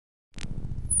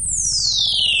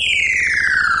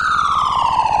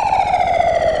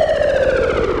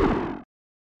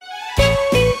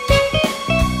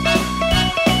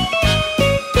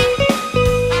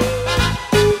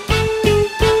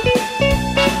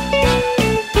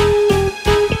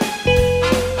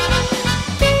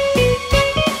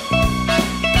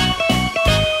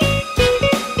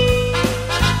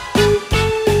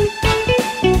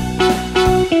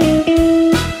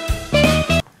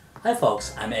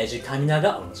Eiji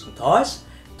Kaminaga of Mrs. Toys.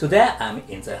 Today I'm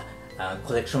in the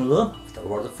collection room of the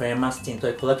world famous teen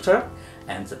toy collector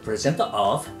and the president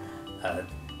of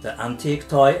the antique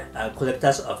toy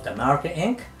collectors of the American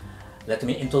Inc. Let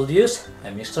me introduce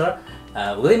Mr.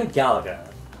 William Gallagher.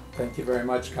 Thank you very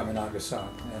much, Kaminaga-san,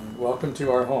 and welcome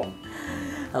to our home.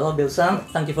 Hello, Bill-san.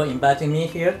 Thank you for inviting me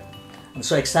here. I'm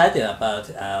so excited about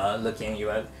looking at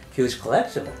your huge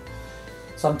collection.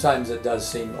 Sometimes it does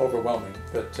seem overwhelming,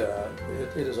 but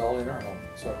it is all in our home,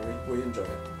 so we enjoy it.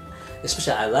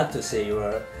 Especially I like to see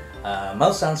your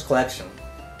Mao-san's collection.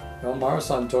 Well,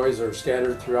 Mara-san toys are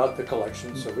scattered throughout the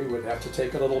collection, so we would have to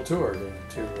take a little tour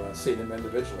to see them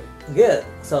individually. Good.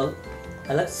 So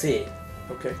let's see.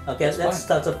 Okay. Okay, let's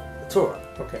start the tour.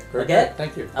 Okay. Very Okay. good.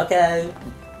 Thank you. Okay.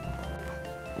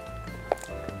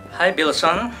 Hi,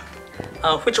 Bill-san.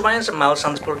 Which one is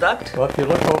Mao-san's product? Well, if you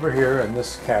look over here in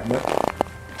this cabinet,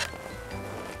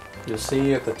 you'll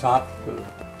see at the top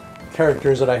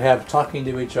characters that I have talking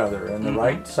to each other. And the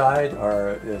right side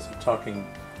is a talking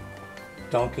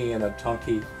donkey and a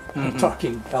talking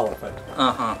elephant.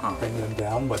 Bring them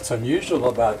down. What's unusual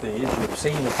about these, you've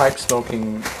seen the pipe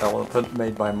smoking elephant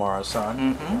made by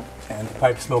Mara-san and the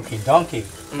pipe smoking donkey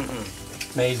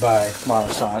made by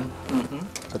Mara-san.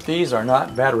 But these are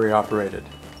not battery operated.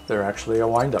 They're actually a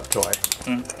wind-up toy.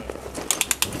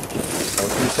 So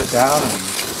if you sit down and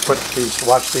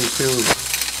watch these two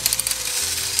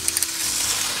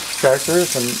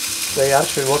characters, and they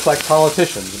actually look like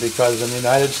politicians, because in the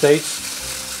United States,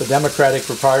 the Democratic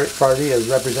Party is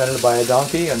represented by a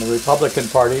donkey and the Republican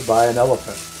Party by an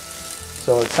elephant.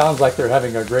 So it sounds like they're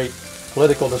having a great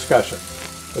political discussion.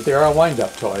 But they are a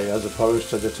wind-up toy as opposed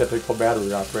to the typical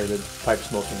battery-operated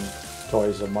pipe-smoking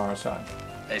toys of Mara-san.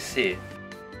 I see.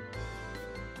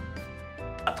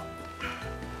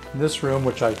 In this room,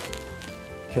 which I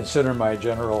consider my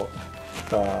general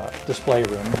display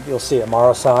room, you'll see a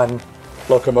Mara-san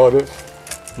locomotive,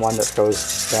 one that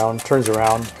goes down, turns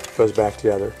around, goes back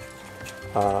together.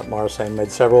 Mara-san made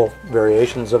several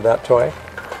variations of that toy.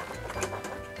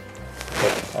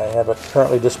 But I have it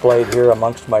currently displayed here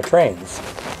amongst my trains.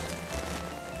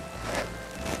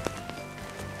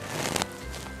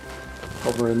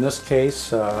 Over in this case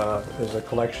is a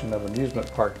collection of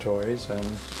amusement park toys,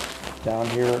 and down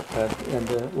here at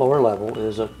the lower level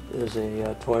is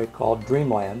a toy called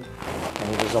Dreamland,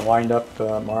 and it is a wind-up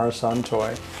Mara-san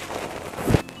toy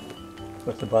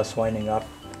with the bus winding up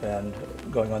and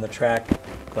going on the track,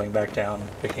 going back down,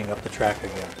 picking up the track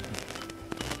again.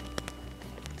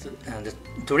 And the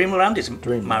Dreamland is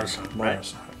Mara-san, right?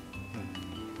 Mara-san.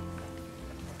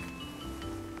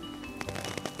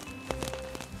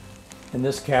 In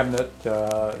this cabinet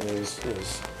is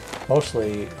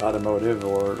mostly automotive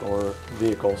or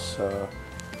vehicles.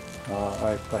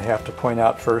 I have to point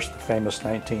out first the famous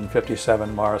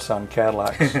 1957 Mara-san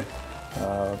Cadillacs.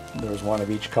 There was one of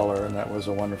each color, and that was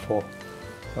a wonderful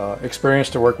experience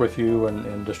to work with you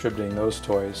in distributing those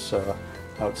toys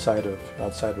outside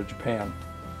of Japan.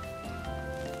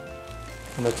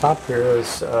 On the top here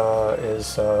is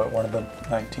one of the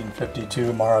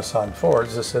 1952 Mara-san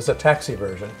Fords. This is a taxi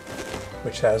version,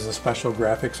 which has the special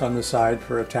graphics on the side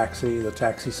for a taxi, the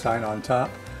taxi sign on top,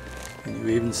 and you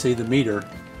even see the meter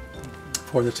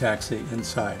for the taxi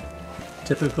inside.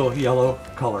 Typical yellow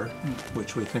color,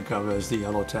 which we think of as the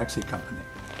yellow taxi company.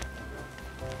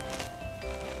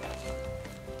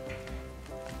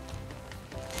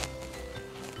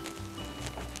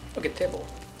 Okay, table.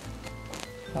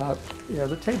 Yeah,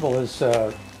 the table is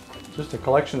just a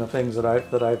collection of things that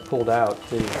I pulled out.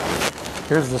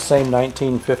 Here's the same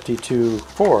 1952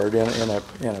 Ford in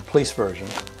a police version.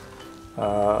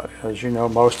 As you know,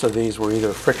 most of these were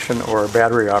either friction or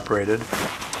battery operated.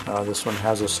 This one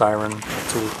has a siren,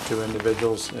 two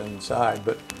individuals inside.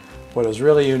 But what is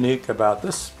really unique about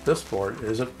this Ford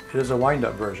is it is a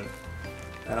wind-up version,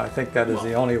 and I think that is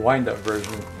the only wind-up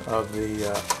version of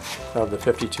the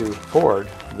 52 Ford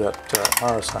that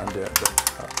Mara-san did.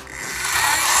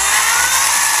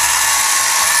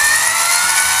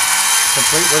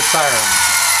 Complete with sirens,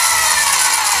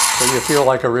 so you feel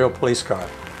like a real police car.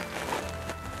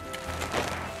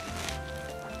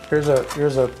 Here's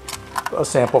a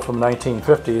sample from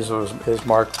 1950s. Is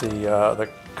marked the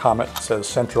Comet, says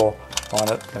Central on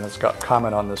it, and it's got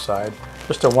Comet on the side.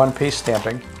 Just a one-piece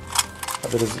stamping,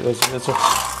 but it's a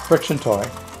friction toy.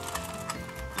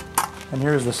 And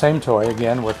here's the same toy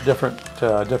again with different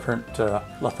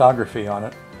lithography on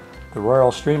it. The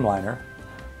Royal Streamliner.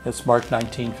 It's marked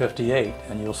 1958,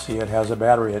 and you'll see it has a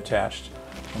battery attached.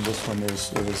 And this one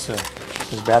is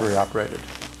battery operated.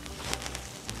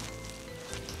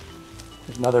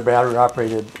 There's another battery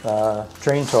operated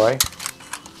train toy.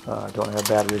 I don't have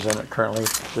batteries in it currently.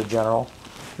 The General.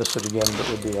 This would again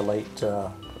would be a late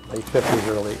 50s,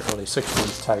 early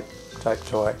 60s type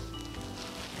toy.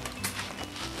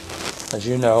 As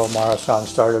you know, Mara-san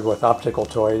started with optical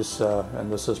toys,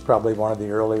 and this is probably one of the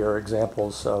earlier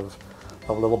examples of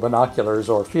little binoculars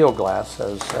or field glass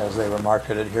as they were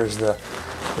marketed. Here's the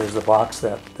box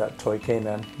that toy came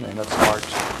in, and it's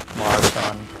marked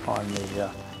Mara-san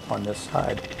on this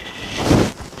side.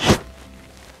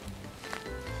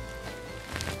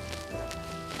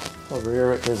 Over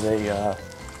here is a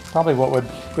probably what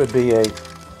would be a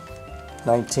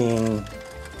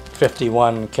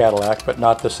 1951 Cadillac, but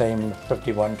not the same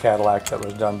 51 Cadillac that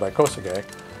was done by Kosuge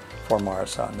for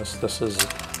Mara-san. This is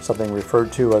something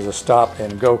referred to as a stop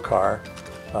and go car.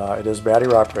 It is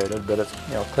battery operated, but it's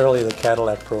clearly the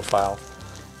Cadillac profile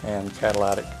and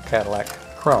Cadillac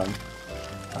chrome.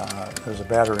 There's a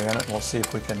battery in it. We'll see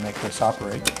if we can make this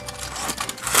operate.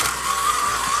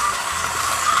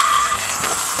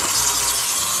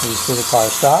 You see the car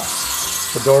stop,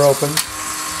 the door opens,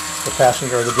 the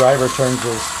passenger or the driver turns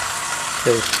his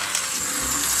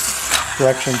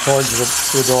direction towards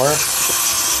the door,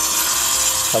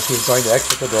 like he's going to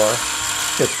exit the door,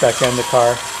 gets back in the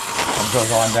car, and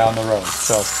goes on down the road.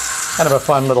 So kind of a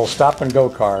fun little stop and go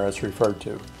car, it's referred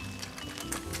to.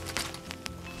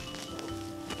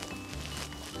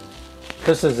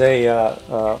 This is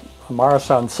a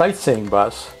Mara-san sightseeing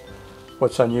bus.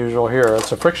 What's unusual here,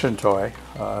 it's a friction toy.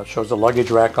 It shows a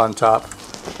luggage rack on top,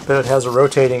 but it has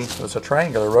it's a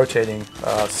triangular rotating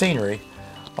scenery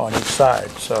on each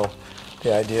side. So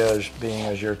the idea is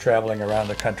as you're traveling around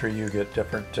the country, you get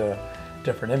different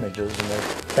images, and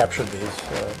they've captured these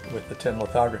with the tin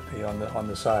lithography on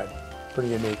the side. Pretty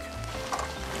unique.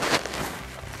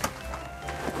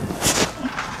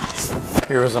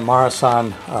 Here is a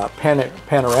Mara-san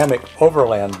panoramic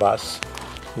overland bus.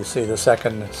 You see the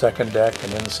second deck,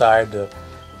 and inside the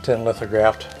tin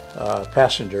lithographed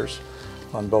passengers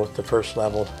on both the first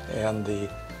level and the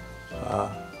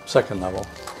second level.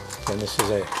 And this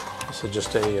is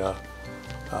just a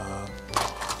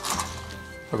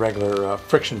regular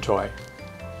friction toy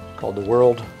called the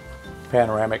World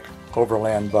Panoramic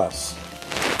Overland Bus.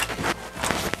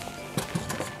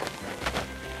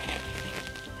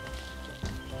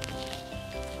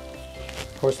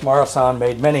 Of course, Mara-san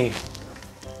made many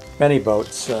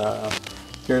boats.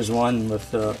 Here's one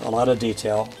with a lot of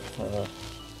detail.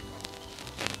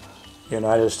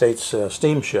 United States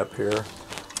steamship here.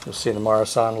 You'll see the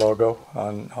Mara-san logo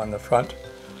on the front.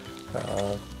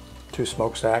 2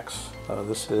 smokestacks.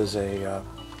 This is a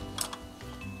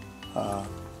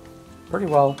pretty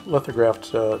well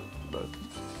lithographed,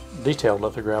 detailed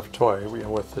lithographed toy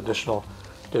with additional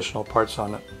parts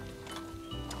on it.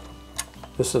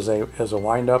 This is a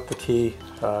wind-up. The key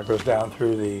goes down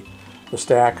through the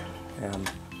stack, and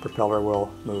propeller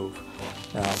will move.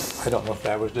 Now, I don't know if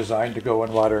that was designed to go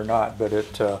in water or not, but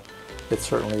it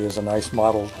certainly is a nice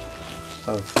model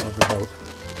of the boat.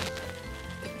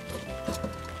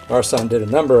 Mara-san did a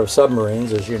number of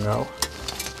submarines, as you know.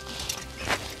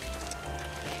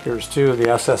 Here's 2 of the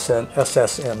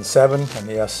SSN-7 and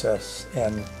the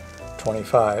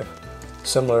SSN-25.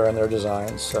 Similar in their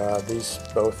designs. These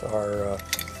both are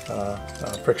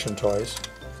friction toys,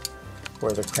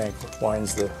 where the crank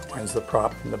winds the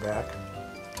prop in the back.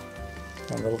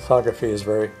 And the lithography is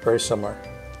very similar.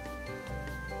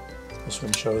 This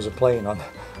one shows a plane on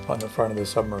the front of the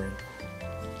submarine.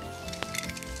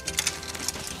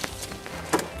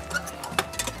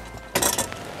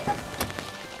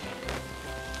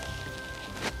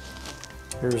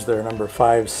 Here's their number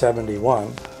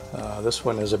 571. This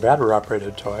one is a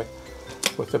battery-operated toy,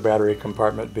 with the battery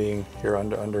compartment being here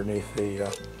underneath the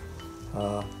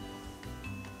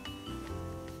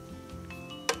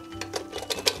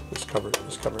this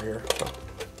cover here. So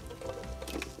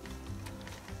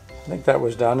I think that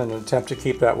was done in an attempt to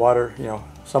keep that water,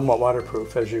 somewhat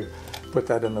waterproof as you put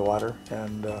that in the water,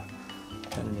 and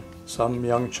some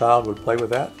young child would play with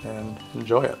that and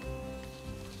enjoy it.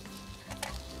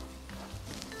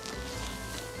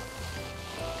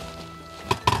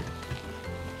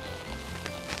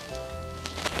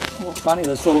 Well, funny,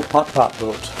 this little pop-pop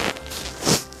boat. I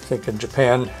think in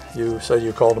Japan you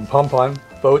called them pom-pom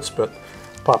boats, but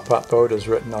pop-pop boat is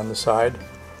written on the side,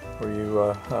 where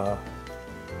you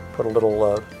put a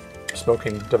little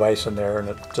smoking device in there, and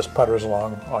it just putters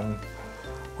along on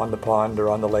the pond or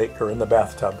on the lake or in the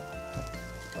bathtub.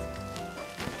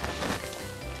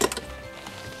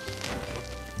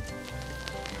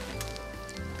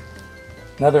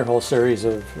 Another whole series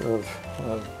of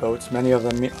boats. Many of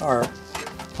them are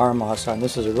Mara-san.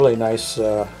 This is a really nice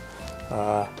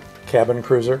cabin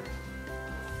cruiser.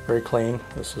 very clean.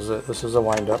 This is a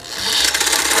wind up. You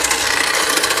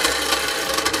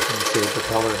can see the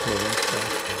color moving. So.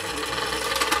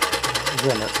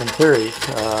 Again, in theory,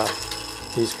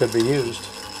 these could be used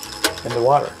in the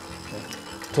water.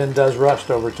 Tin does rust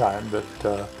over time, but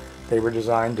they were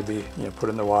designed to be put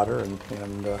in the water and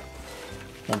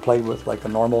played with like a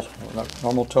normal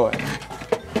toy.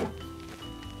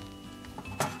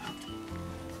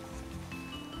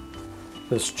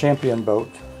 This Champion boat,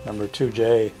 number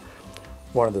 2J,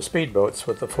 one of the speedboats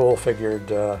with the full figured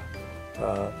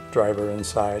driver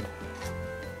inside.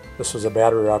 This was a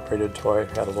battery operated toy,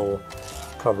 had a little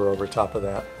cover over top of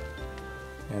that,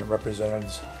 and it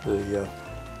represents the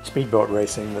speedboat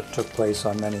racing that took place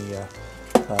on many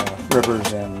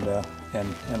rivers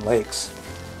and lakes.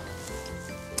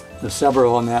 There's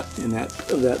several of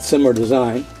that similar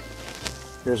design.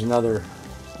 Here's another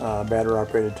battery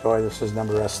operated toy. This is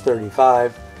number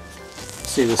S35.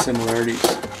 See the similarities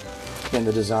in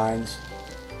the designs.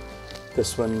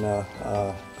 This one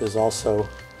is also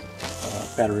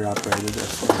battery operated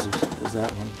as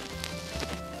that one.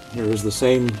 Here is the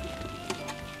same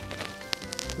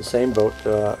boat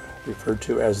referred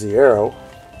to as the Arrow,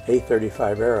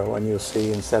 A35 Arrow, and you'll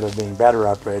see instead of being battery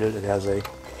operated, it has a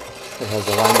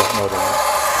wind-up motor in it.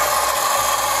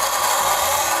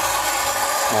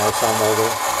 Marathon logo.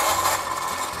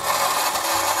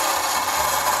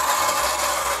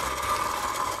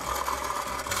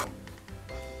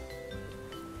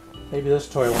 Maybe this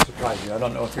toy will surprise you. I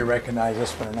don't know if you recognize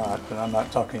this one or not, but I'm not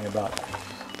talking about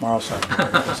Morrison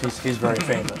because he's very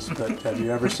famous. But have you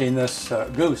ever seen this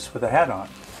goose with a hat on?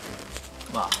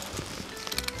 Wow.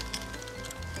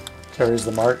 Carries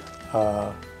the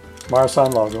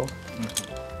Morrison logo,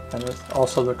 and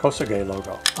also the Kosuge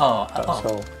logo.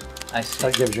 So I see.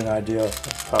 that gives you an idea of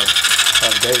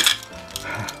date.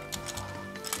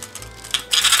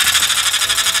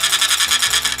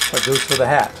 A goose with a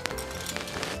hat.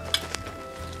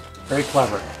 Very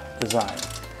clever design.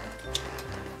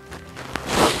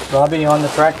 Robbie on the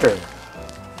tractor,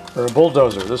 or a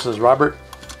bulldozer. This is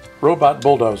Robot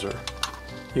Bulldozer.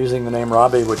 Using the name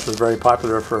Robbie, which was very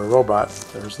popular for a robot.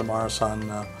 There's the Morrison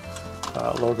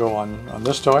logo on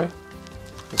this toy.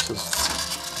 This is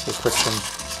the fiction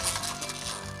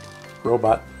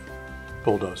Robot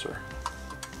Bulldozer.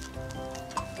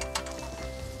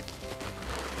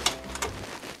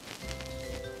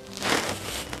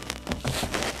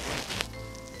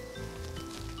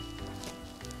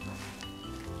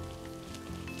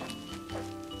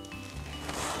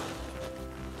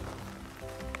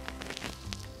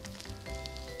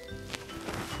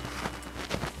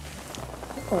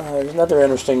 There's another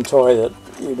interesting toy that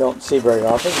you don't see very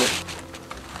often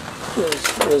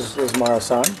is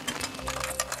Morrison.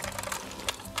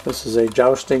 This is a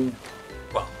jousting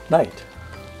knight.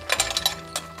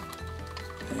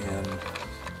 And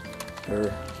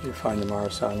there you find the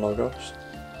Morrison logo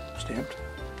stamped.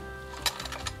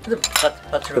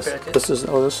 This is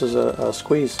a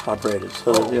squeeze operated.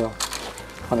 So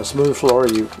on a smooth floor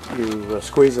you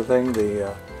squeeze the thing,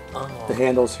 the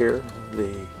handles here,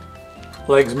 the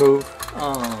legs move,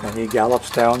 and he gallops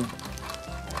down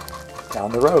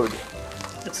the road.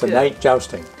 It's a knight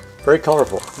jousting. Very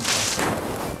colorful.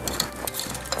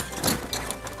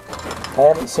 I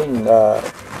haven't seen,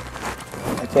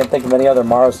 I can't think of any other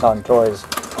Morrison toys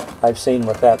I've seen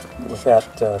with that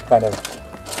kind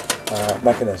of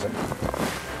mechanism.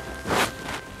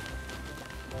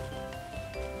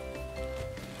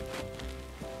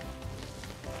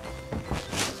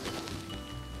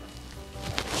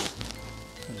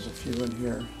 There's a few in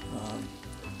here.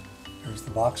 There's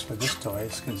the box for this toy.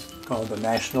 It's called the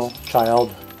National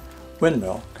Child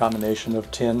Windmill, combination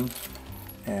of tin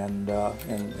and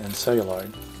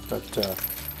celluloid, but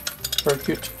very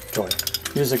cute toy,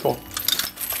 musical.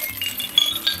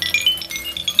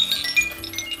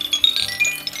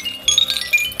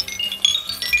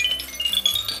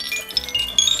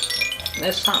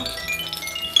 Nice sound.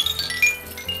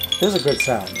 Here's a good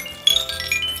sound.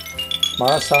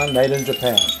 Morrison, made in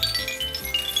Japan.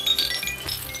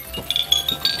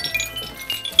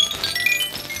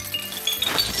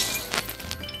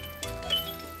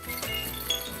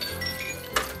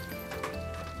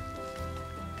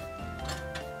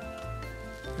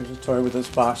 Here's a toy with this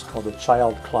box called the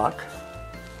Child Clock.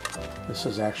 This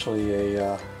is actually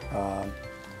a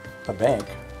bank.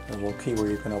 There's a little key where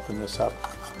you can open this up.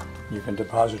 You can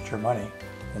deposit your money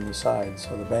in the side.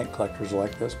 So the bank collectors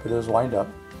like this, but it is wind up.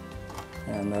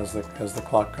 And as the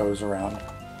clock goes around,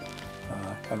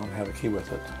 I don't have a key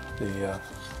with it. The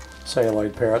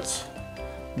celluloid parrots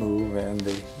move, and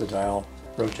the dial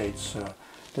rotates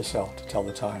to tell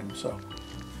the time. So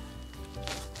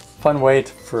fun way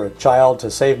for a child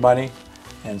to save money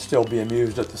and still be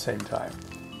amused at the same time.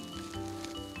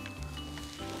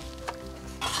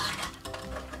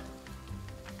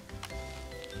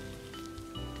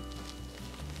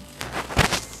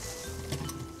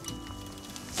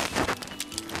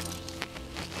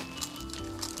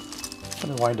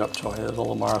 And a wind-up toy, a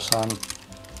little Marasan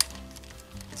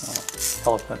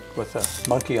elephant with a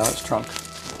monkey on its trunk.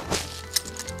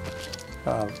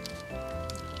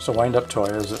 It's a wind-up toy.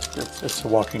 It's a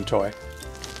walking toy.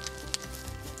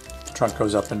 The trunk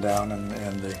goes up and down,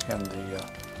 and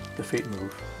the feet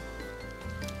move.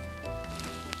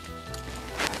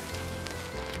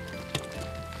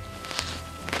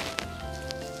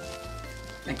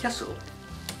 And castle.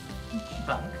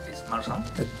 Bank is Marasan.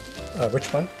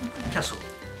 Which one? Castle.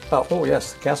 Oh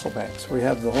yes, the castle banks. We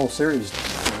have the whole series.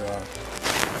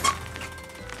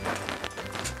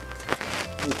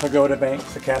 The pagoda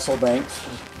banks, the castle banks.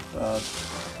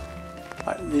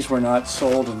 These were not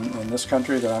sold in this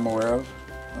country that I'm aware of,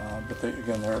 but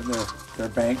again, they're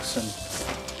banks and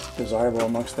desirable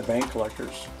amongst the bank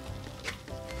collectors.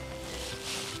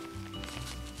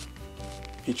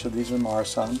 Each of these are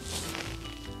Marasan.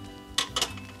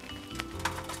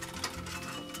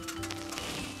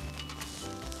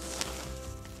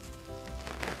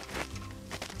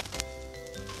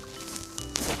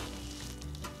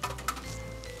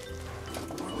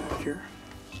 Here.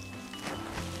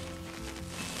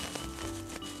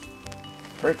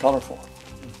 Very colorful.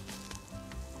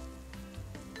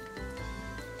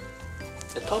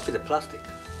 The top is the plastic.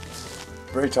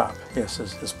 Very top, yes,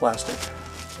 is plastic.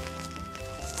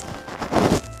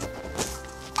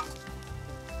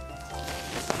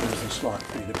 There's the slot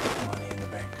for you to put the money in the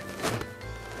bank.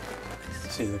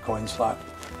 See the coin slot?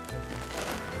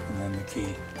 And then the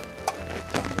key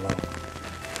down below.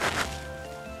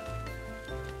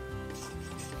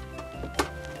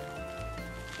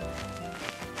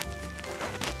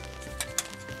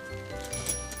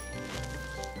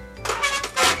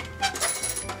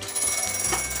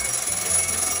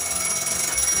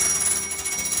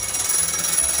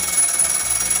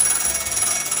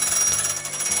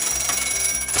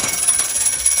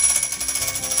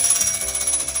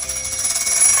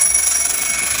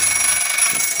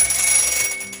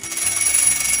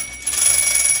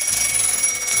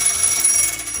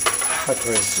 That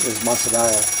is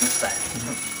Masadaya.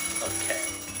 Okay.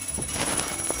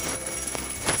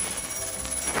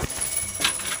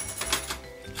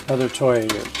 Another toy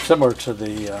similar to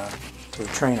the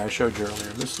train I showed you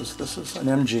earlier. This is an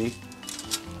MG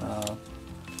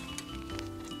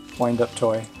wind-up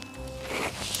toy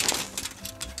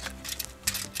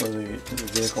where the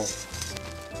vehicle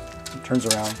turns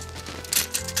around,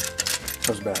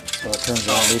 goes back. So it turns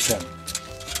around each end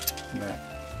and back.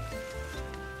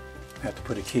 I have to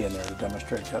put a key in there to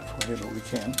demonstrate that for you, but we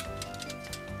can.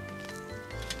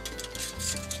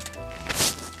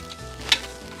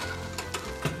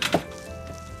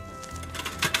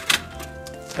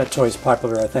 That toy is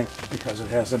popular, I think, because it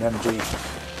has an MG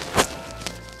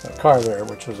car there,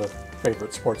 which is a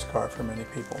favorite sports car for many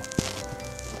people.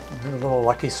 And here's a little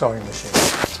Lucky sewing machine.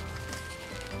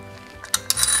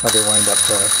 Another wind-up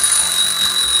toy.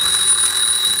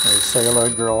 There's a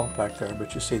celluloid girl back there,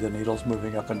 but you see the needles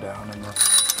moving up and down. And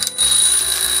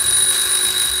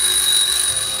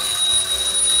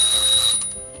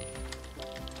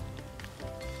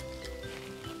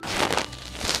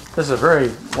this is a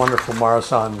very wonderful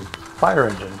Marasan fire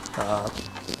engine,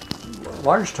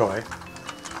 large toy.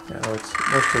 You know,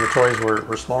 most of the toys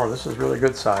were smaller. This is really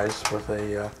good size with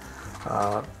a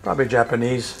probably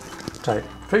Japanese type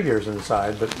figures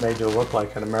inside, but made to look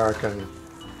like an American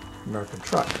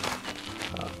truck.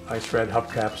 Nice red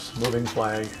hubcaps, moving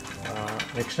flag,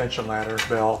 an extension ladder,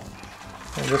 bell,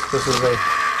 and this is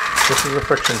a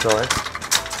friction toy.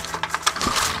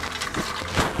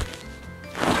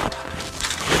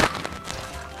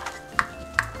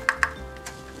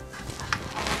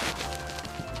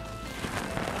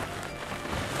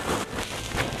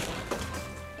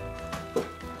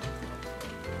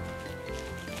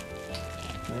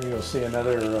 There you'll see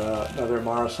another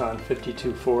Marasan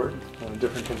 52 Ford, a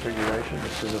different configuration.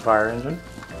 This is a fire engine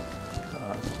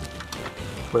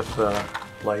with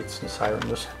lights and siren.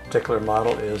 This particular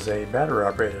model is a battery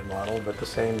operated model, but the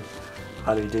same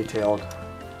highly detailed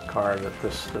car that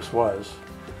this was,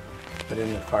 but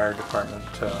in the fire department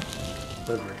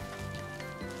livery.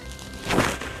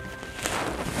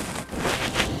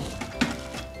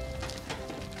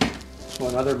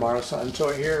 One other Marasan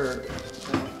toy here.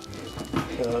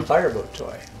 The fireboat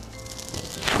toy,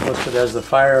 listed as the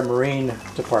Fire Marine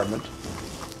Department.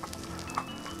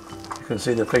 You can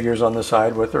see the figures on the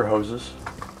side with their hoses.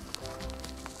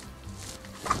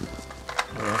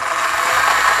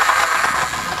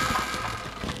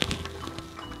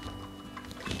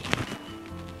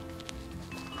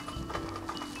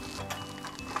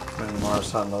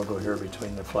 Marusan logo here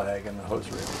between the flag and the hose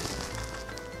reel.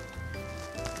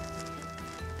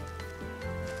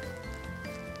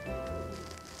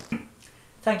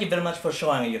 Thank you very much for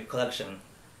showing your collection,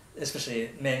 especially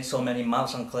so many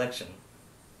Marusan collection.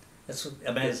 It's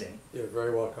amazing. You're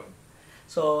very welcome.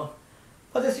 So,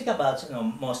 what do you think about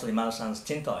mostly Marusan's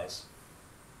tin toys?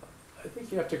 I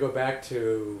think you have to go back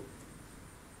to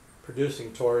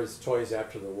producing toys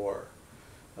after the war.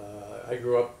 I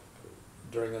grew up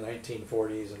during the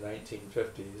 1940s and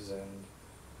 1950s, and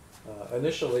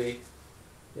initially,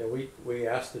 we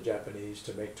asked the Japanese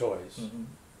to make toys,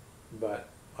 but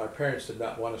our parents did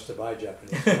not want us to buy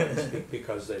Japanese toys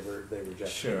because they were Japanese.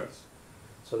 Sure.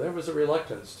 So there was a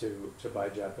reluctance to buy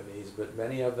Japanese, but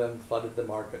many of them flooded the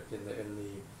market in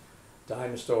the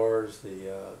dime stores,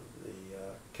 the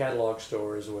catalog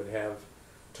stores would have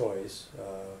toys,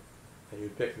 and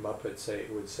you'd pick them up. It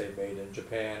would say made in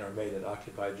Japan or made in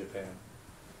occupied Japan,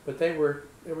 but they were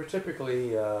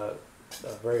typically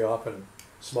very often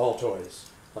small toys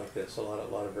like this. A lot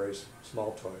of very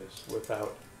small toys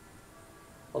without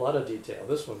a lot of detail.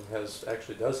 This one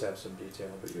actually does have some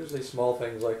detail, but usually small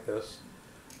things like this.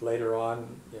 Later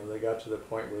on, they got to the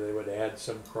point where they would add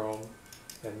some chrome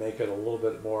and make it a little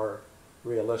bit more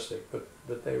realistic,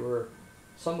 but they were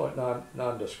somewhat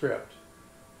nondescript.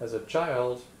 As a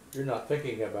child, you're not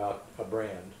thinking about a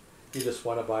brand. You just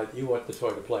want the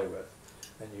toy to play with.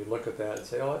 And you look at that and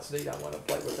say, oh, that's neat, I want to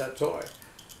play with that toy.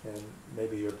 And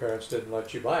maybe your parents didn't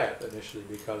let you buy it initially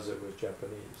because it was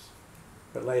Japanese.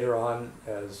 But later on,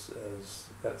 as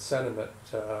that sentiment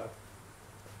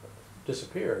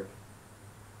disappeared,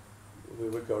 we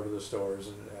would go to the stores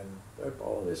and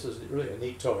oh, this is really a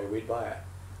neat toy, we'd buy it.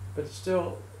 But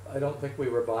still, I don't think we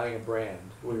were buying a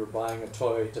brand. We were buying a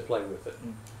toy to play with it.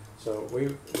 So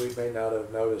we may not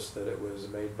have noticed that it was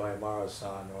made by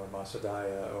Marusan or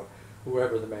Masadaya or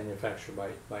whoever the manufacturer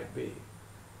might be.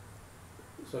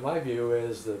 So my view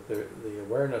is that the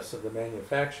awareness of the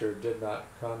manufacturer did not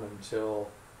come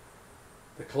until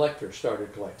the collector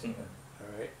started collecting it.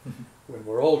 All right. When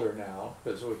we're older now,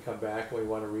 because we come back and we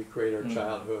want to recreate our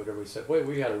childhood, or we said, wait,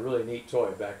 we had a really neat toy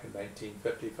back in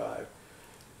 1955,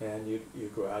 and you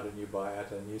go out and you buy it,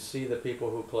 and you see the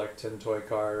people who collect tin toy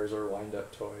cars or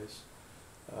wind-up toys.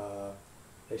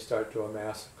 They start to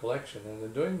amass a collection, and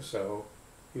in doing so,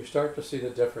 you start to see the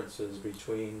differences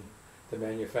between the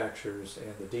manufacturers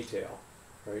and the detail,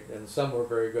 right? And some were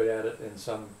very good at it, and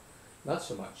some not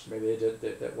so much. Maybe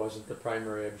that wasn't the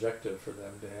primary objective for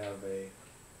them to have a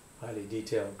highly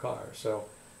detailed car. So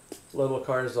little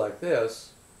cars like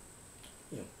this,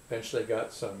 eventually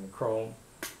got some chrome.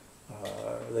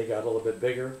 They got a little bit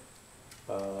bigger.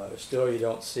 Still, you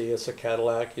don't see it's a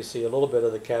Cadillac. You see a little bit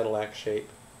of the Cadillac shape.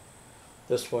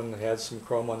 This one had some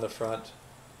chrome on the front,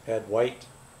 had white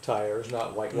tires,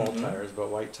 not white wall tires, but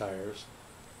white tires.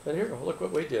 And here, look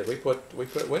what we did. We put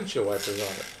windshield wipers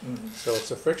on it. So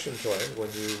it's a friction toy.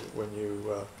 When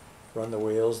you run the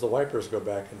wheels, the wipers go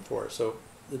back and forth. So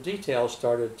the details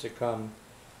started to come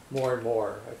more and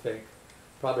more, I think,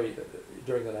 probably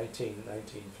during the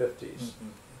 1950s.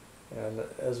 And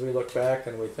as we look back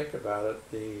and we think about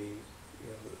it, the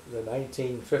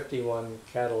 1951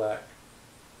 Cadillac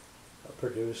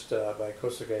produced by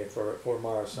Kosuge for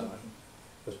Marusan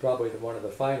was probably one of the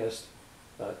finest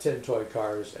tin toy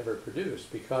cars ever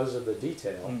produced because of the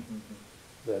detail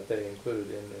that they included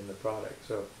in the product.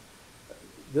 So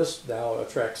this now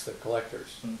attracts the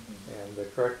collectors, and the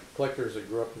collectors that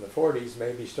grew up in the 40s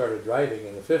maybe started driving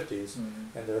in the 50s,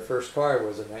 and their first car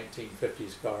was a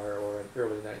 1950s car or an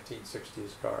early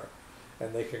 1960s car,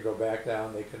 and they can go back now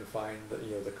and they can find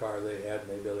the car they had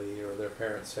maybe or their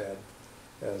parents had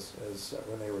as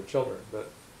when they were children.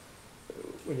 But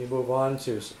when you move on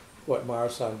to what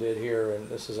Marusan did here, and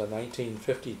this is a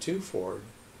 1952 Ford,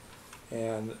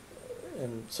 and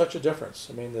such a difference.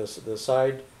 I mean, the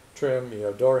side trim,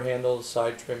 door handles,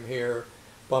 side trim here,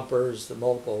 bumpers, the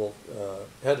multiple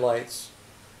headlights,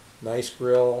 nice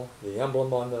grille, the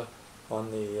emblem on the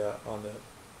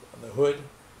hood,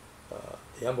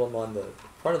 the emblem on the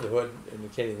front of the hood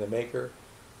indicating the maker.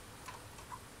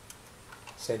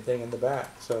 Same thing in the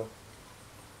back. So,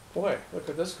 boy, look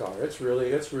at this car. It's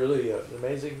really an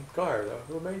amazing car.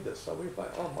 Who made this? So we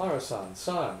find, Marusan,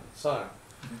 son.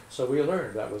 So we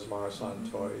learned that was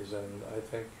Marusan toys, and I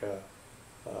think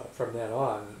from then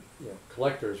on,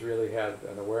 collectors really had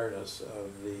an awareness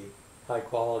of the high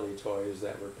quality toys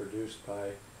that were produced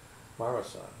by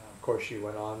Marusan. Of course, she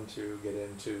went on to get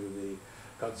into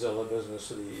the Godzilla business,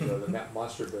 the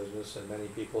monster business, and many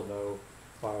people know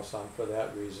Marusan for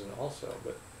that reason also.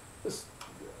 But this,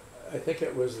 I think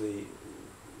it was the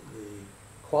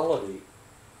quality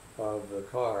of the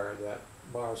car that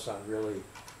Marasan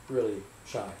really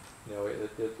shined. You know,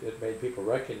 it made people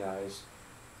recognize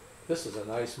this is a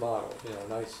nice model. You know,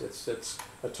 nice. It's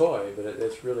a toy, but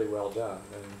it's really well done.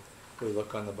 And we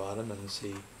look on the bottom and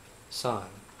see San,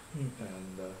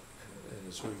 and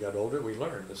as we got older, we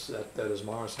learned that is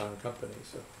Marasan Company.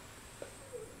 So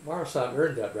Marasan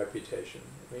earned that reputation.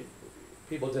 I mean,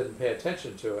 people didn't pay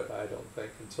attention to it, I don't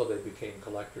think, until they became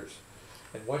collectors.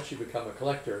 And once you become a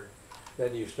collector,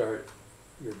 then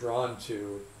you're drawn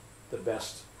to the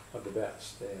best of the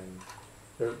best. And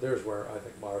there's where I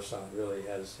think Marasan really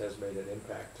has made an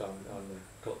impact on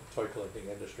the toy collecting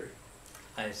industry.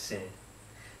 I see.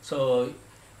 So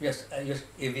yes,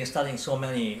 you've been studying so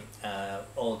many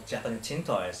old Japanese tin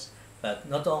toys, but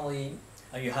not only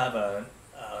you have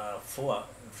four,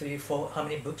 how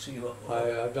many books you?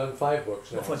 I've done 5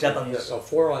 books now. For Japanese.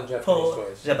 4 on Japanese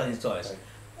toys. Japanese toys.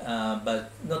 Right.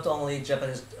 But not only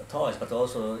Japanese toys, but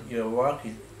also your work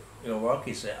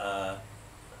is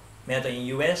made in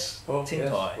U.S. tin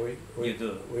yes, toy. You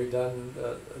do. We've done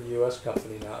a U.S.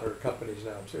 company now, or companies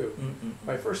now too.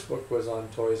 My first book was on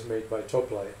toys made by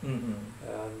Topley,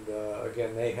 and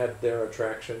again they had their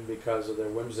attraction because of their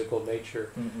whimsical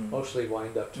nature, mostly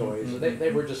wind-up toys.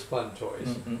 They were just fun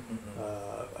toys.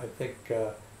 I think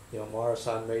you know,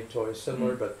 Marasan made toys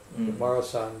similar, but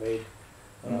Marasan made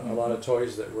a lot of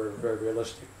toys that were very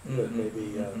realistic, that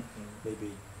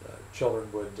maybe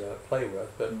children would play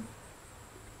with. But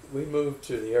we moved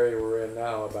to the area we're in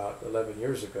now about 11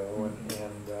 years ago,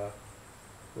 and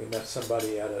we met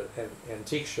somebody at an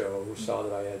antique show who saw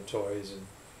that I had toys, and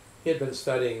he had been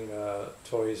studying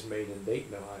toys made in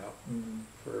Dayton, Ohio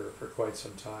for quite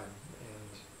some time.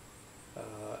 And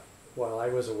while I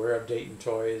was aware of Dayton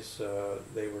toys,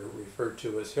 they were referred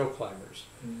to as hill climbers.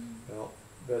 Well,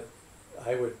 but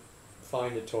I would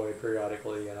find a toy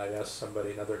periodically, and I'd ask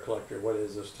somebody, another collector, what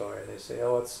is this toy? And they say,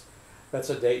 oh, that's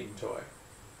a Dayton toy,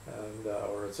 and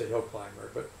or it's a hill climber.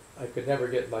 But I could never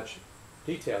get much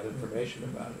detailed information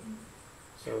about it.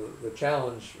 So the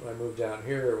challenge when I moved down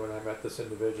here, when I met this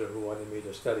individual who wanted me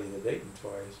to study the Dayton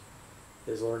toys,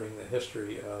 is learning the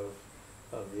history of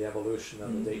the evolution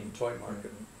of the Dayton toy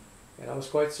market. And I was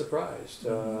quite surprised.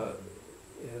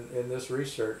 In this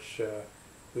research,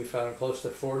 we found close to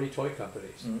 40 toy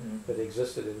companies that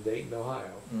existed in Dayton,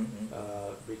 Ohio,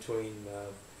 between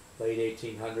late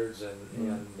 1800s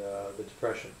and the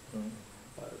Depression.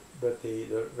 But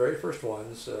the very first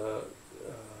ones,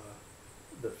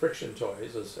 the friction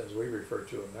toys, as we refer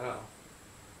to them now,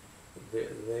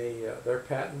 their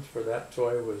patent for that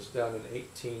toy was done in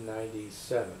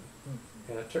 1897,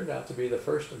 and it turned out to be the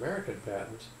first American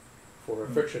patent for a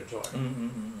friction toy.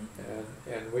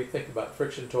 And we think about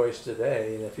friction toys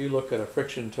today, and if you look at a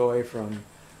friction toy from,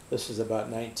 this is about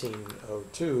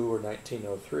 1902 or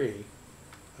 1903,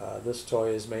 this toy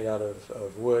is made out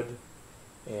of wood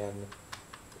and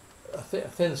a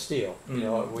thin steel. You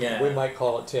know, we might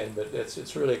call it tin, but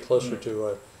it's really closer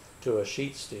to a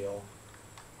sheet steel.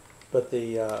 But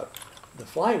the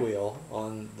flywheel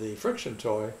on the friction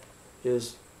toy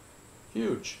is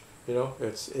huge. You know,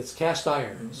 it's cast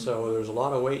iron, so there's a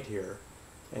lot of weight here,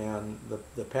 and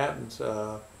the patent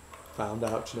found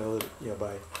out, that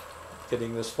by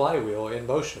getting this flywheel in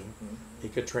motion, he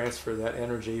could transfer that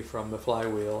energy from the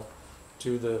flywheel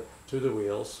to the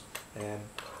wheels and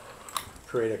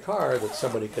create a car that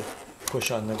somebody could push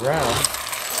on the ground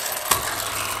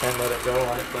and let it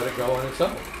go on its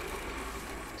own.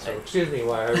 So excuse me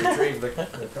while I retrieve the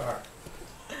car.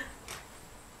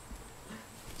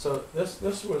 So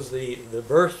this was the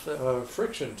birth of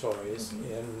friction toys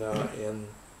in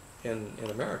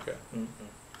America.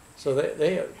 So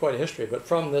they have quite a history, but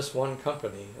from this one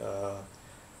company,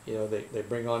 they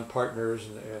bring on partners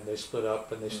and they split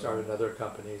up and they started other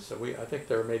companies. So I think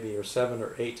there maybe are 7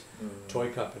 or 8 toy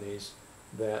companies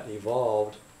that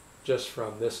evolved just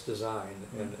from this design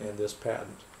and this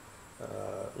patent.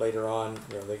 Later on,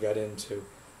 they got into,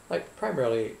 like,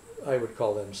 primarily I would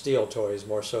call them steel toys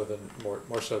more so than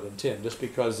tin, just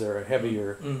because they're a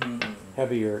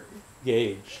heavier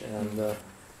gauge, and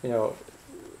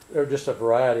there are just a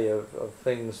variety of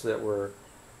things that were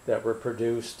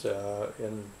produced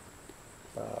in.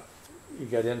 You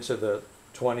get into the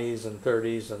 20s and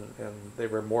 30s, and they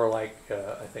were more like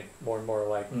I think more and more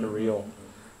like the real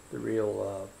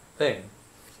thing.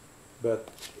 But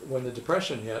when the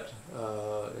Depression hit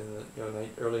in the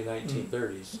early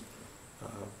 1930s,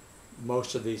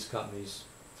 most of these companies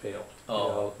failed.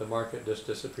 The market just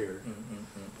disappeared.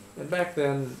 And back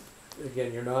then,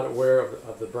 again, you're not aware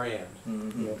of the brand.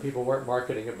 People weren't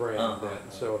marketing a brand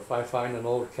then. So if I find an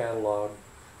old catalog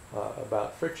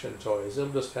about friction toys, they'll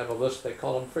just have a list. They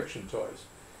call them friction toys.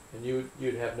 and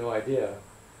you'd have no idea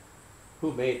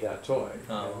who made that toy.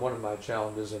 Oh. And one of my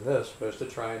challenges in this was to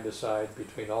try and decide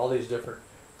between all these different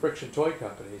friction toy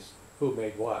companies who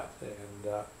made what. And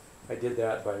I did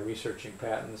that by researching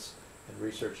patents and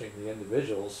researching the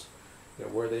individuals,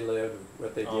 where they lived,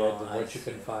 what they did, and what you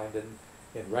can find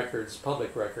in records,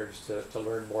 public records, to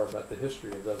learn more about the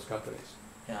history of those companies.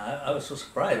 Yeah, I was so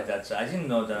surprised that I didn't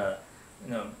know the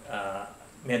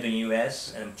made in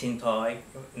U.S. and tin toy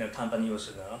company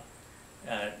was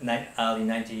early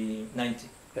 1990.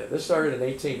 Yeah, this started in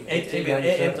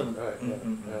 1897. Right, yeah.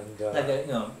 And, like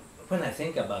when I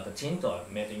think about the tin toy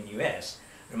made in U.S.,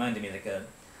 reminded me like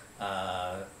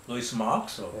Louis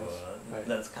Marx or right.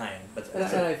 that kind. But and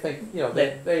I think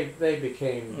they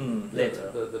became later.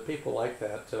 The people like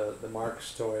that, the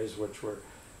Marx toys, which were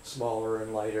smaller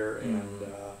and lighter,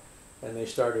 and they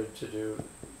started to do.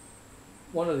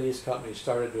 One of these companies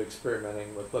started to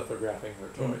experimenting with lithographing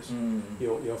their toys.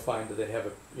 You'll find that they have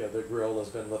the grill has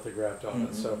been lithographed on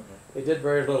it. So they did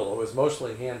very little. It was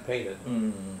mostly hand painted,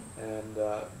 and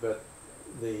but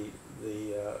the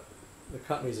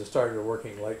companies that started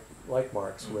working like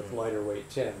Marx with lighter weight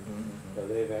tin,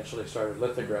 they eventually started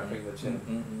lithographing the tin,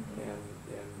 and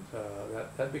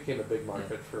that became a big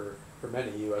market for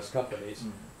many U.S. companies.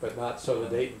 But not so the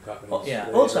Dayton companies. Oh, yeah.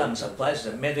 Also, I'm surprised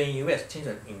that made in U.S. tin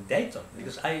toy in Dayton,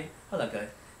 because I like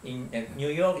in New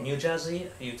York, New Jersey,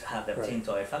 you have the tin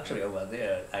toy factory over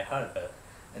there. I heard,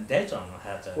 and Dayton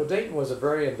had. Well, Dayton was a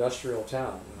very industrial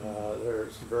town.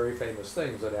 There's some very famous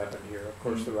things that happened here. Of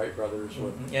course, the Wright brothers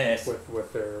with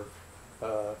their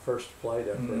first flight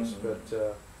efforts,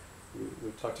 but.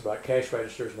 We talked about cash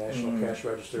registers. National Cash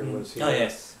Register was here. Oh,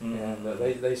 yes. And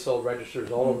they sold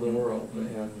registers all over the world.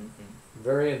 And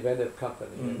very inventive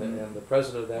company. And the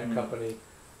president of that company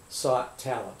sought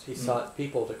talent. He sought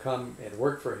people to come and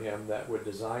work for him that would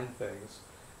design things.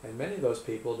 And many of those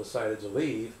people decided to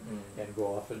leave and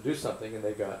go off and do something, and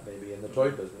they got maybe in the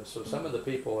toy business. So some of the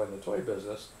people in the toy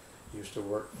business used to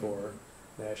work for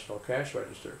National Cash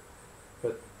Register.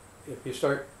 But if you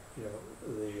start,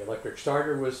 the electric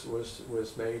starter was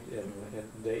made in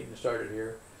Dayton, started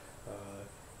here.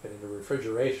 And into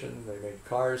refrigeration, they made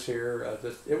cars here.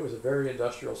 It was a very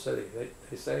industrial city.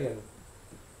 They say in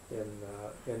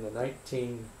the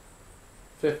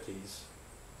 1950s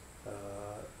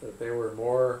that there were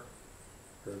more,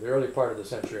 or the early part of the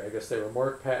century, I guess, there were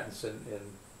more patents in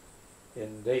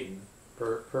Dayton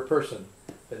per person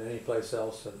than any place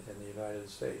else in the United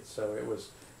States. So it was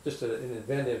just an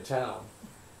inventive town.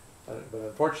 But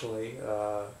unfortunately,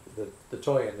 the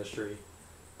toy industry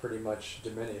pretty much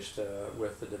diminished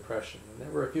with the Depression. And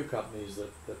there were a few companies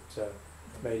that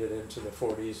made it into the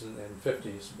 40s and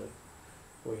 50s, but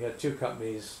we had two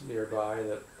companies nearby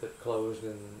that closed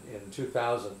in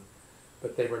 2000,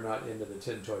 but they were not into the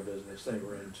tin toy business. They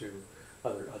were into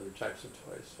other types of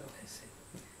toys. So. I see.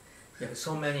 Yeah,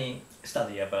 so many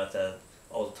study about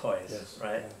old toys,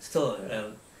 right? Yeah. Still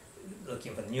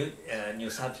looking for new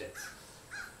subjects.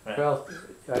 Right. Well,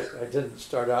 I didn't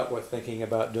start out with thinking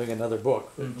about doing another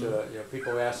book, but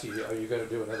people ask you, "Are you going to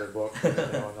do another book?"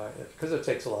 Because it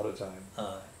takes a lot of time.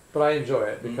 But I enjoy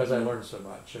it because I learn so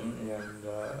much, and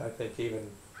I think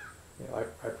even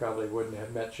I probably wouldn't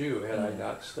have met you had I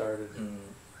not started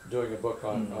doing a book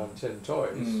on tin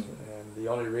toys. And the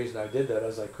only reason I did that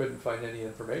is I couldn't find any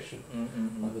information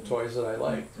on the toys that I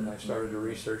liked, and I started to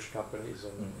research companies,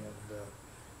 and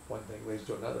one thing leads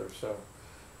to another. So.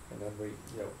 And then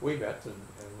we met and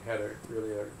had a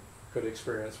really good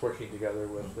experience working together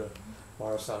with the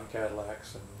Morrison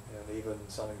Cadillacs and even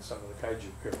selling some of the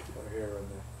kaiju here in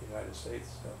the United States.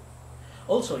 So.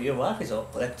 Also, your wife is a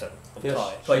collector of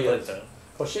toy collector.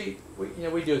 Well,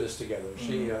 we do this together.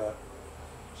 She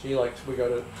likes, we go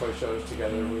to toy shows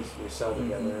together. We sell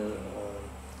together.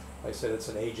 Like I said, it's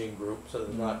an aging group, so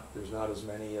there's not as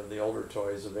many of the older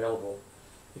toys available.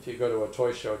 If you go to a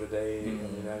toy show today in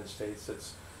the United States,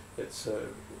 it's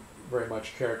very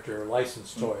much character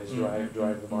licensed toys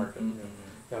drive the market.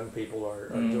 Young people are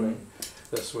doing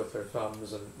this with their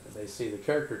thumbs, and they see the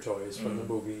character toys from the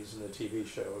movies and the TV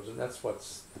shows, and that's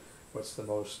what's the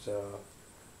most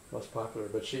popular.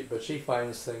 But she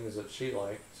finds things that she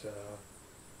liked.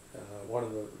 One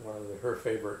of her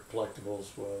favorite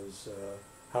collectibles was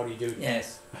Howdy Doody.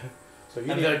 Yes. So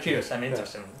I'm very curious. I'm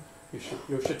interested. You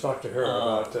should talk to her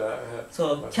about.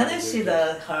 So can I see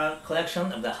her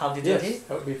collection of the Howdy Doody? Yes,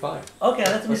 that would be fine. Okay,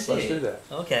 let me see. Let's do that.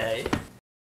 Okay.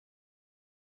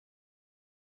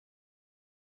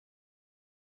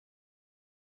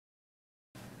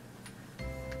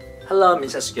 Hello,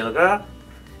 Mrs. Gallagher.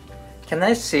 Can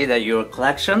I see your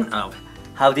collection of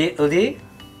Howdy Doody?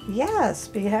 Yes,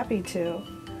 be happy to.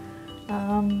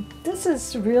 This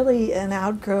is really an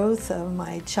outgrowth of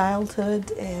my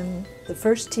childhood and the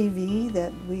first TV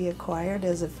that we acquired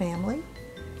as a family.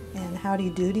 And Howdy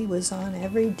Doody was on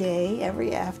every day,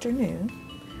 every afternoon.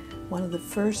 One of the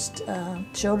first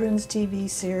children's TV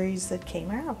series that came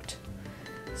out.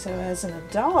 So as an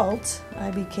adult,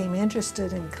 I became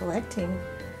interested in collecting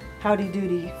Howdy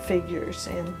Doody figures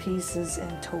and pieces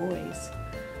and toys.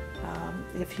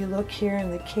 If you look here in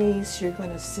the case, you're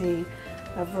going to see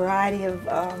a variety of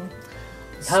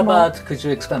How about, could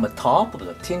you explain the top of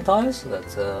the tin toys?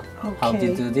 That's how do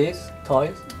you do these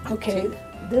toys? Okay,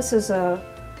 this is a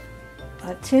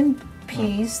tin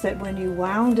piece that when you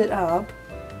wound it up,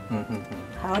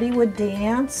 Howdy would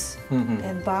dance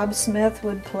and Bob Smith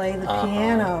would play the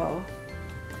piano.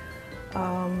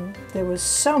 There was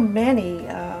so many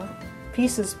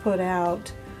pieces put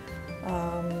out.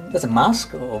 There's a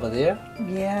mask over there?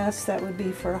 Yes, that would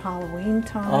be for Halloween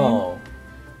time. Oh.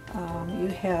 You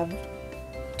have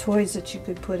toys that you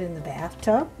could put in the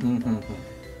bathtub.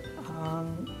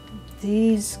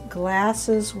 These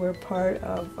glasses were part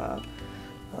of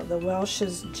the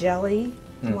Welsh's jelly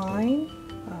line.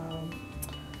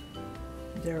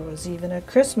 There was even a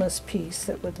Christmas piece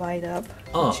that would light up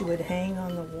that you would hang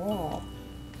on the wall.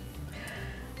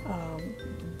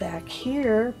 Back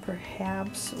here,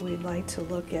 perhaps we'd like to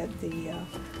look at the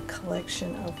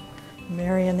collection of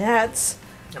marionettes.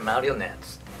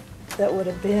 Marionettes. That would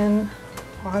have been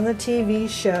on the TV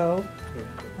show,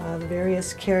 the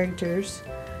various characters.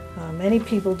 Many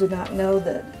people did not know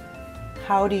that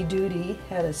Howdy Doody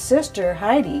had a sister,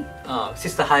 Heidi. Oh,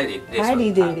 Sister Heidi.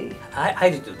 Heidi Doody.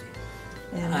 Heidi Doody.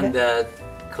 And the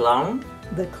clown?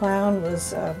 The clown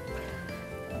was,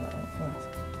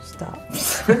 stop.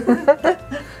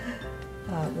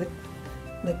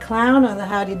 The clown on the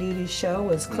Howdy Doody show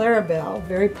was Clarabelle,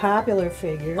 very popular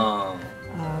figure.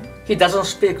 He doesn't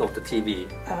speak of the TV.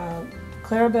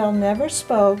 Clarabelle never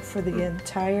spoke for the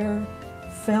entire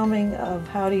filming of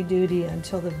Howdy Doody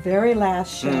until the very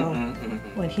last show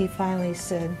when he finally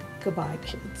said, "Goodbye,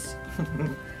 kids."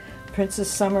 Princess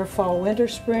Summer, Fall, Winter,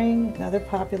 Spring, another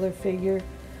popular figure.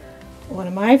 One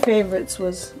of my favorites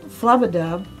was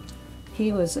Flubadub.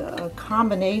 He was a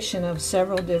combination of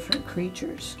several different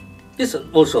creatures. This is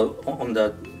also on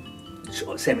the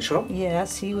same show?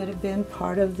 Yes, he would have been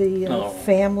part of the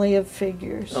family of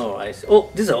figures. Oh, I see. Oh,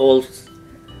 these are all...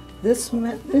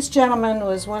 This gentleman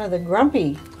was one of the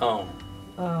grumpy, Oh.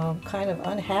 kind of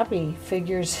unhappy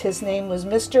figures. His name was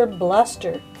Mr.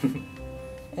 Bluster.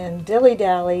 And Dilly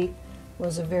Dally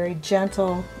was a very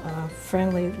gentle,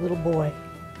 friendly little boy.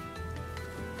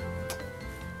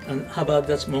 And how about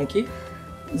this monkey?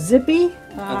 Zippy,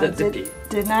 Zippy.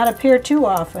 did not appear too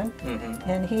often,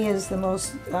 and he is the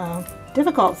most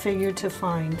difficult figure to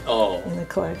find in the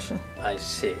collection. I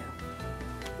see.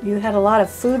 You had a lot of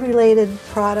food-related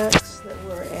products that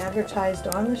were advertised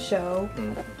on the show.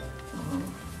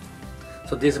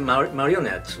 So these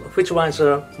marionettes, which ones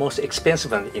are most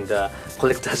expensive in the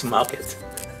collector's market?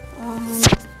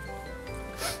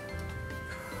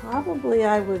 Probably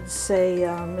I would say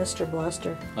Mr.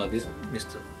 Bluster. Oh,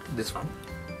 this one?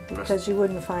 Because you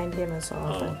wouldn't find him as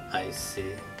often. Oh, I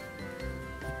see.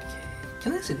 Okay.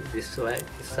 Can I see this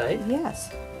side? Yes.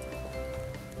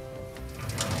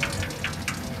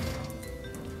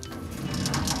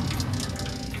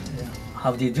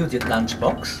 How do you do the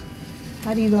lunchbox?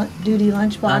 Howdy Doody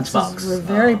lunchboxes were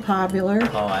very popular.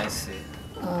 Oh, I see.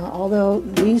 Although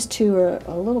these two are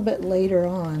a little bit later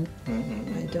on.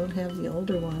 I don't have the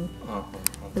older one.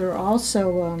 There are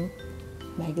also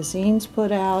magazines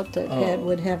put out that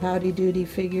would have Howdy Doody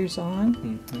figures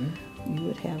on. You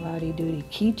would have Howdy Doody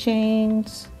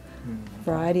keychains,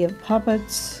 variety of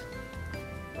puppets,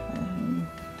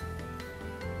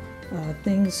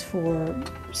 things for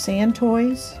sand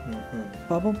toys,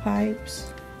 bubble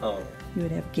pipes. You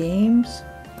would have games.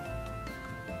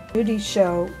 Doody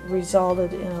show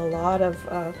resulted in a lot of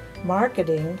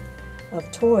marketing of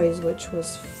toys, which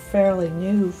was fairly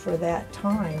new for that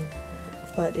time,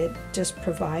 but it just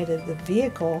provided the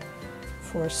vehicle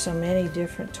for so many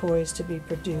different toys to be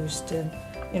produced and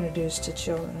introduced to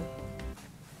children.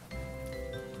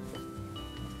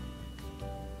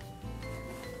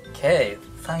 Okay,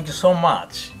 thank you so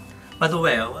much. By the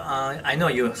way, I know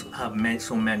you have made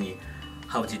so many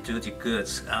Howdy Doody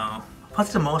goods.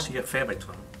 What's the most your favorite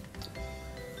one?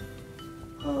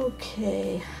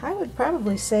 Okay, I would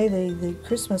probably say the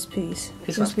Christmas piece,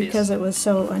 Christmas just because it was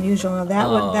so unusual.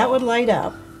 Now that would light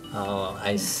up. Oh,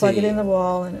 I see. Plug it in the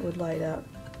wall and it would light up.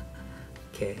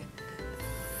 Okay,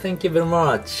 thank you very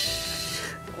much.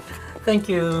 Thank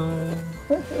you.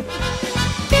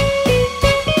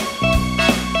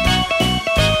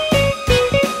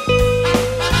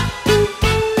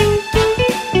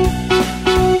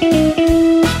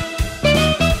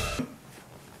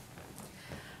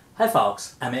 Hi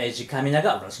folks, I'm Eiji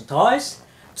Kaminaga of Russian Toys.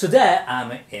 Today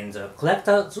I'm in the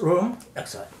collector's room,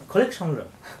 collection room.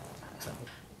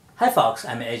 Hi folks,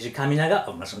 I'm Eiji Kaminaga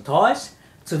of Russian Toys.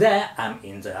 Today I'm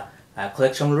in the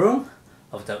collection room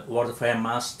of the world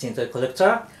famous tin toy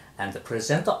collector and the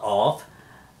presenter of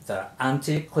the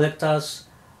antique collectors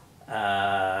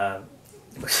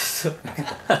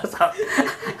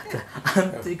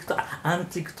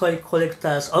antique toy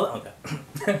collectors of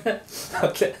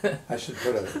okay. I should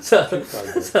put a So- cue card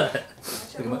there. Sorry.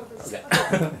 Okay.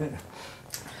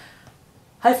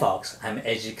 Hi folks, I'm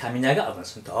Eiji Kaminaga of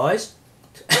Russian Toys.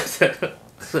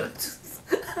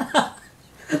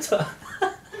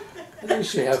 At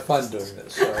least you have fun doing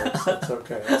this, so it's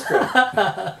okay. That's good.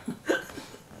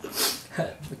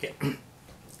 Okay.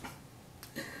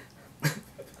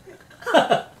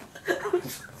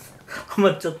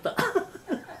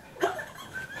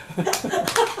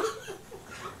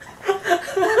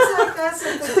 That's like us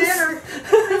at the dinner.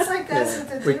 That's like us at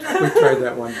the We dinner. tried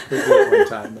that one. We did it one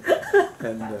time,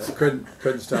 and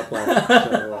couldn't stop laughing.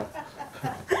 So,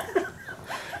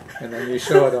 and then you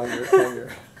show it on your.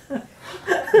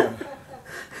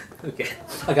 Okay.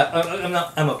 Okay.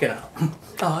 I'm okay now.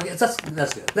 Oh, okay. That's good.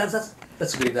 That's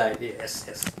a good idea. Yes.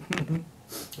 Yes.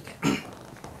 Okay.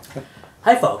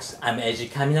 Hi folks, I'm Eiji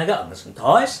Kaminaga of Russian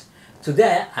Toys.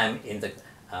 Today I'm in the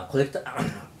collector.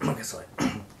 Okay, sorry.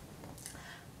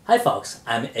 Hi folks,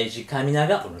 I'm Eiji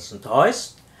Kaminaga of Russian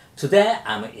Toys. Today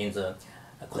I'm in the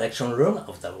collection room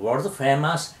of the world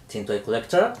famous tin toy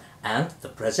collector and the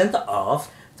presenter of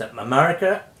the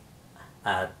America.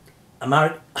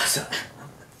 Sorry.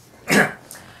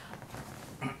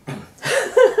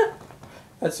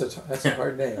 That's a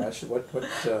hard name. I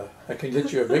can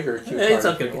get you a bigger cue card It's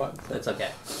if okay. you want. It's okay.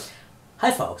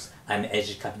 Hi folks, I'm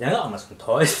Eiji Kaminaga of Russian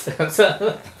Toys.